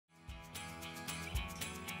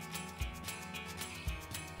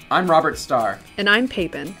I'm Robert Starr. And I'm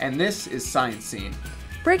Papin. And this is Science Scene.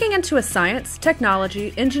 Breaking into a science,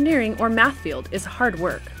 technology, engineering, or math field is hard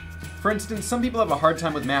work. For instance, some people have a hard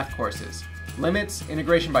time with math courses. Limits,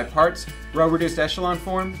 integration by parts, row reduced echelon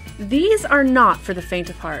form. These are not for the faint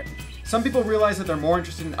of heart. Some people realize that they're more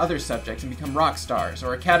interested in other subjects and become rock stars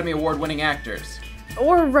or Academy Award-winning actors.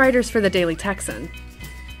 Or writers for the Daily Texan.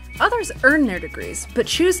 Others earn their degrees, but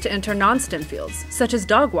choose to enter non-STEM fields, such as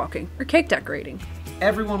dog walking or cake decorating.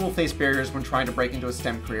 Everyone will face barriers when trying to break into a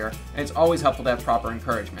STEM career, and it's always helpful to have proper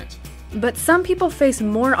encouragement. But some people face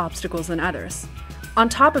more obstacles than others. On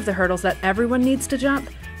top of the hurdles that everyone needs to jump,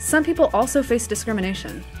 some people also face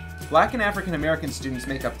discrimination. Black and African American students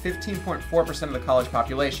make up 15.4% of the college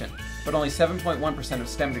population, but only 7.1% of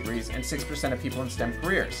STEM degrees and 6% of people in STEM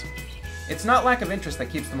careers. It's not lack of interest that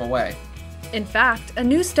keeps them away. In fact, a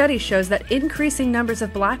new study shows that increasing numbers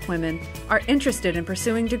of Black women are interested in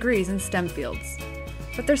pursuing degrees in STEM fields.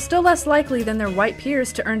 But they're still less likely than their white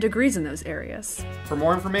peers to earn degrees in those areas. For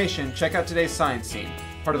more information, check out today's Science Scene,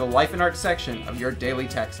 part of the Life and Arts section of your Daily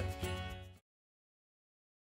Texan.